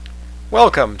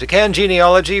Welcome to Can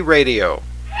Genealogy Radio.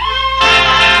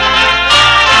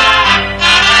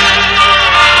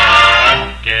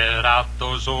 Get out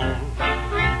those old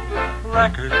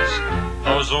records,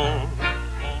 those old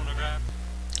phonographs.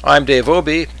 I'm Dave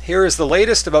Obey. Here is the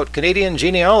latest about Canadian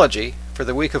genealogy for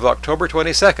the week of October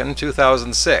 22nd,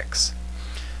 2006.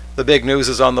 The big news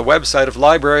is on the website of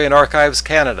Library and Archives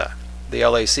Canada. The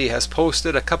LAC has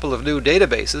posted a couple of new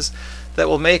databases that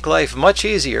will make life much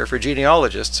easier for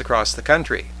genealogists across the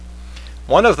country.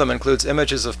 One of them includes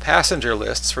images of passenger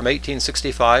lists from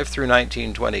 1865 through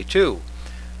 1922.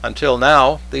 Until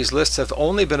now, these lists have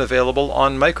only been available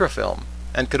on microfilm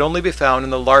and could only be found in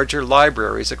the larger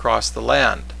libraries across the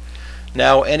land.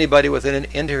 Now anybody with an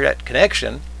internet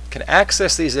connection can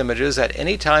access these images at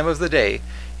any time of the day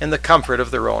in the comfort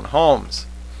of their own homes.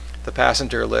 The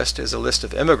passenger list is a list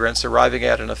of immigrants arriving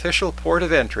at an official port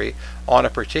of entry on a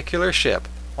particular ship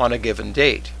on a given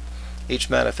date.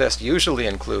 Each manifest usually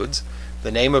includes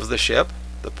the name of the ship,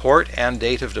 the port and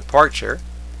date of departure,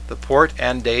 the port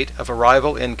and date of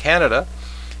arrival in Canada,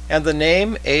 and the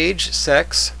name, age,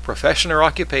 sex, profession or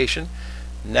occupation,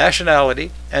 nationality,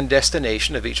 and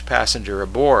destination of each passenger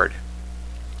aboard.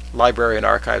 Library and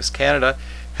Archives Canada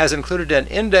has included an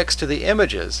index to the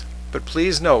images, but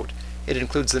please note it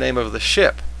includes the name of the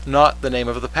ship, not the name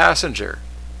of the passenger.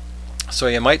 So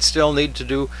you might still need to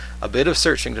do a bit of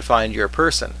searching to find your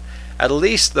person. At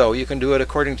least, though, you can do it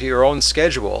according to your own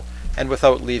schedule and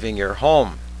without leaving your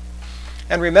home.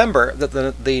 And remember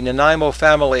that the Nanaimo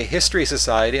Family History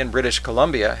Society in British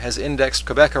Columbia has indexed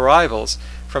Quebec arrivals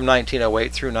from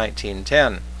 1908 through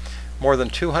 1910. More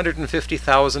than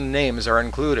 250,000 names are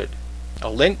included. A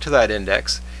link to that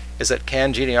index is at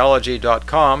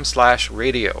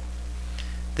cangenealogy.com/radio.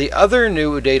 The other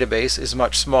new database is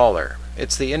much smaller.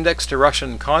 It's the Index to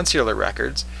Russian Consular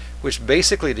Records, which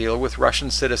basically deal with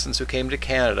Russian citizens who came to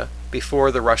Canada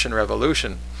before the Russian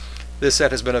Revolution. This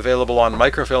set has been available on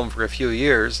microfilm for a few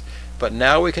years, but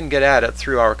now we can get at it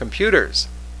through our computers.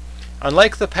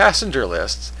 Unlike the passenger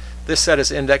lists, this set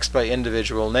is indexed by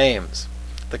individual names.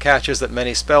 The catch is that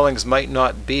many spellings might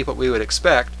not be what we would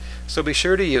expect, so be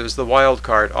sure to use the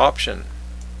wildcard option.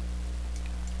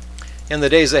 In the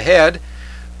days ahead,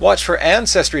 watch for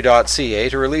Ancestry.ca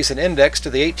to release an index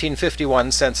to the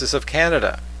 1851 Census of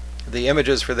Canada. The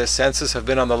images for this census have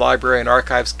been on the Library and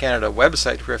Archives Canada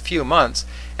website for a few months,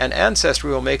 and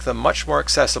Ancestry will make them much more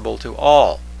accessible to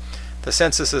all. The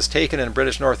censuses taken in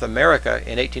British North America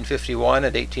in 1851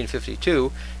 and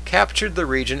 1852 captured the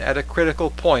region at a critical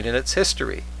point in its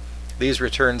history. These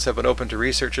returns have been open to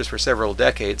researchers for several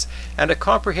decades, and a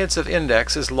comprehensive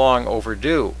index is long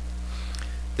overdue.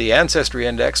 The Ancestry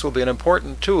Index will be an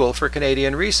important tool for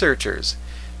Canadian researchers.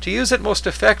 To use it most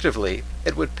effectively,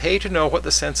 it would pay to know what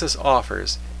the census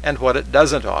offers and what it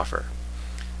doesn't offer.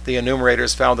 The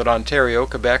enumerators found that Ontario,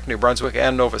 Quebec, New Brunswick,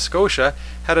 and Nova Scotia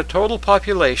had a total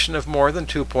population of more than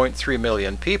 2.3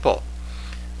 million people.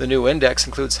 The new index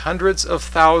includes hundreds of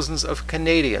thousands of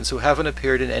Canadians who haven't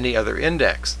appeared in any other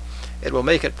index. It will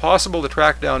make it possible to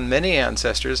track down many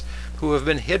ancestors who have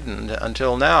been hidden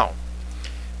until now.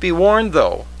 Be warned,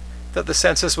 though, that the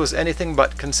census was anything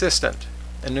but consistent.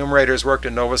 Enumerators worked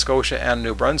in Nova Scotia and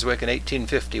New Brunswick in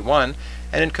 1851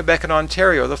 and in Quebec and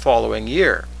Ontario the following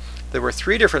year. There were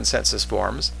 3 different census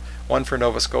forms, one for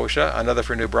Nova Scotia, another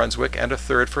for New Brunswick, and a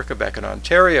third for Quebec and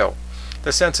Ontario.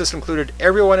 The census included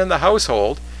everyone in the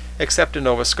household, except in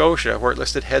Nova Scotia, where it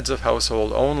listed heads of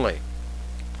household only.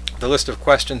 The list of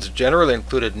questions generally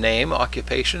included name,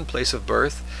 occupation, place of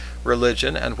birth,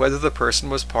 religion, and whether the person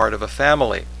was part of a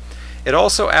family. It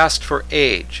also asked for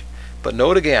age, but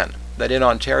note again that in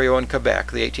Ontario and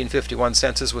Quebec, the 1851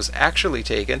 census was actually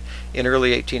taken in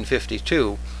early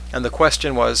 1852, and the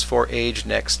question was for age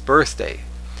next birthday.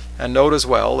 And note as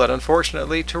well that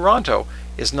unfortunately Toronto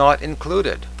is not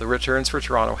included. The returns for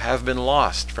Toronto have been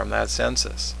lost from that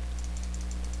census.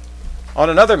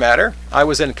 On another matter, I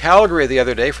was in Calgary the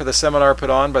other day for the seminar put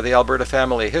on by the Alberta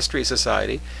Family History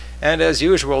Society, and as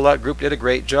usual that group did a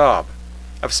great job.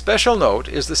 Of special note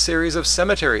is the series of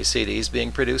cemetery CDs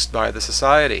being produced by the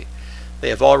Society. They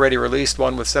have already released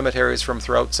one with cemeteries from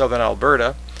throughout southern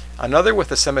Alberta, another with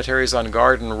the cemeteries on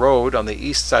Garden Road on the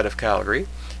east side of Calgary,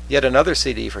 yet another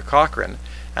CD for Cochrane,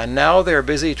 and now they are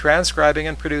busy transcribing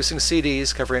and producing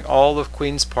CDs covering all of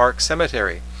Queen's Park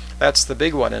Cemetery. That's the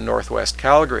big one in northwest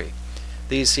Calgary.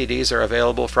 These CDs are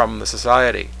available from the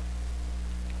Society.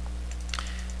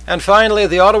 And finally,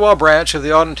 the Ottawa branch of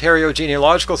the Ontario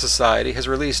Genealogical Society has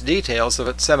released details of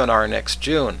its seminar next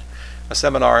June. A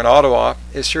seminar in Ottawa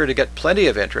is sure to get plenty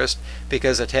of interest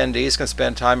because attendees can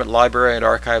spend time at Library and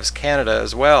Archives Canada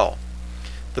as well.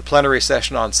 The plenary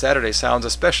session on Saturday sounds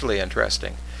especially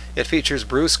interesting. It features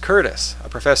Bruce Curtis, a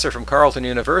professor from Carleton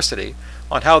University,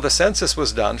 on how the census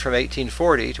was done from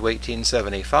 1840 to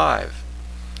 1875.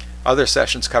 Other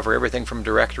sessions cover everything from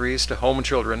directories to home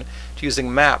children to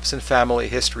using maps and family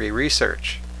history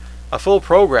research. A full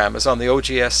program is on the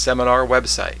OGS seminar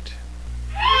website.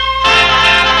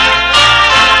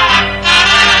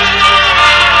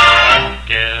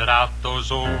 Get out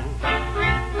those old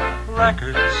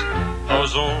records,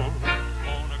 those old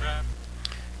phonographs.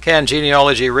 Can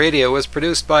Genealogy Radio is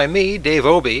produced by me, Dave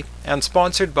Obey, and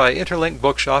sponsored by Interlink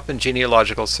Bookshop and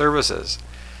Genealogical Services.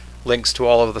 Links to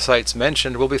all of the sites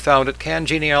mentioned will be found at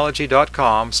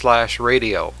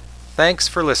cangenealogy.com/radio. Thanks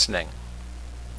for listening.